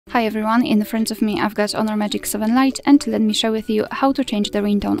Hi everyone, in front of me I've got Honor Magic 7 Lite, and let me share with you how to change the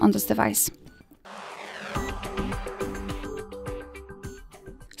ringtone on this device.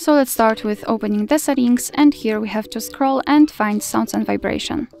 So let's start with opening the settings, and here we have to scroll and find sounds and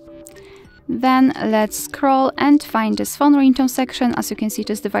vibration. Then let's scroll and find this phone ringtone section. As you can see, it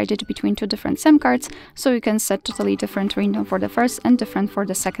is divided between two different SIM cards, so you can set totally different ringtone for the first and different for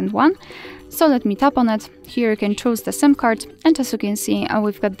the second one. So let me tap on it. Here you can choose the SIM card, and as you can see,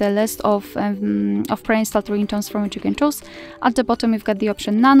 we've got the list of pre-installed ringtones from which you can choose. At the bottom we've got the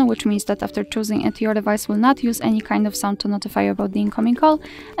option None, which means that after choosing it, your device will not use any kind of sound to notify you about the incoming call.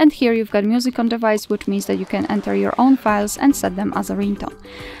 And here you've got Music on Device, which means that you can enter your own files and set them as a ringtone.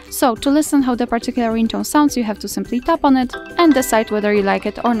 So to listen how the particular ringtone sounds, you have to simply tap on it and decide whether you like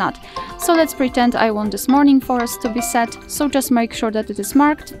it or not. So let's pretend I want this Morning Forest to be set, so just make sure that it is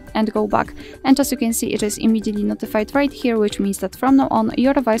marked and go back. And as you can see, it is immediately notified right here, which means that from now on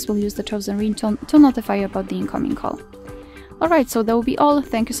your device will use the chosen ringtone to notify you about the incoming call. Alright, so that will be all.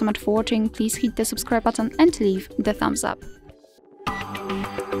 Thank you so much for watching. Please hit the subscribe button and leave the thumbs up.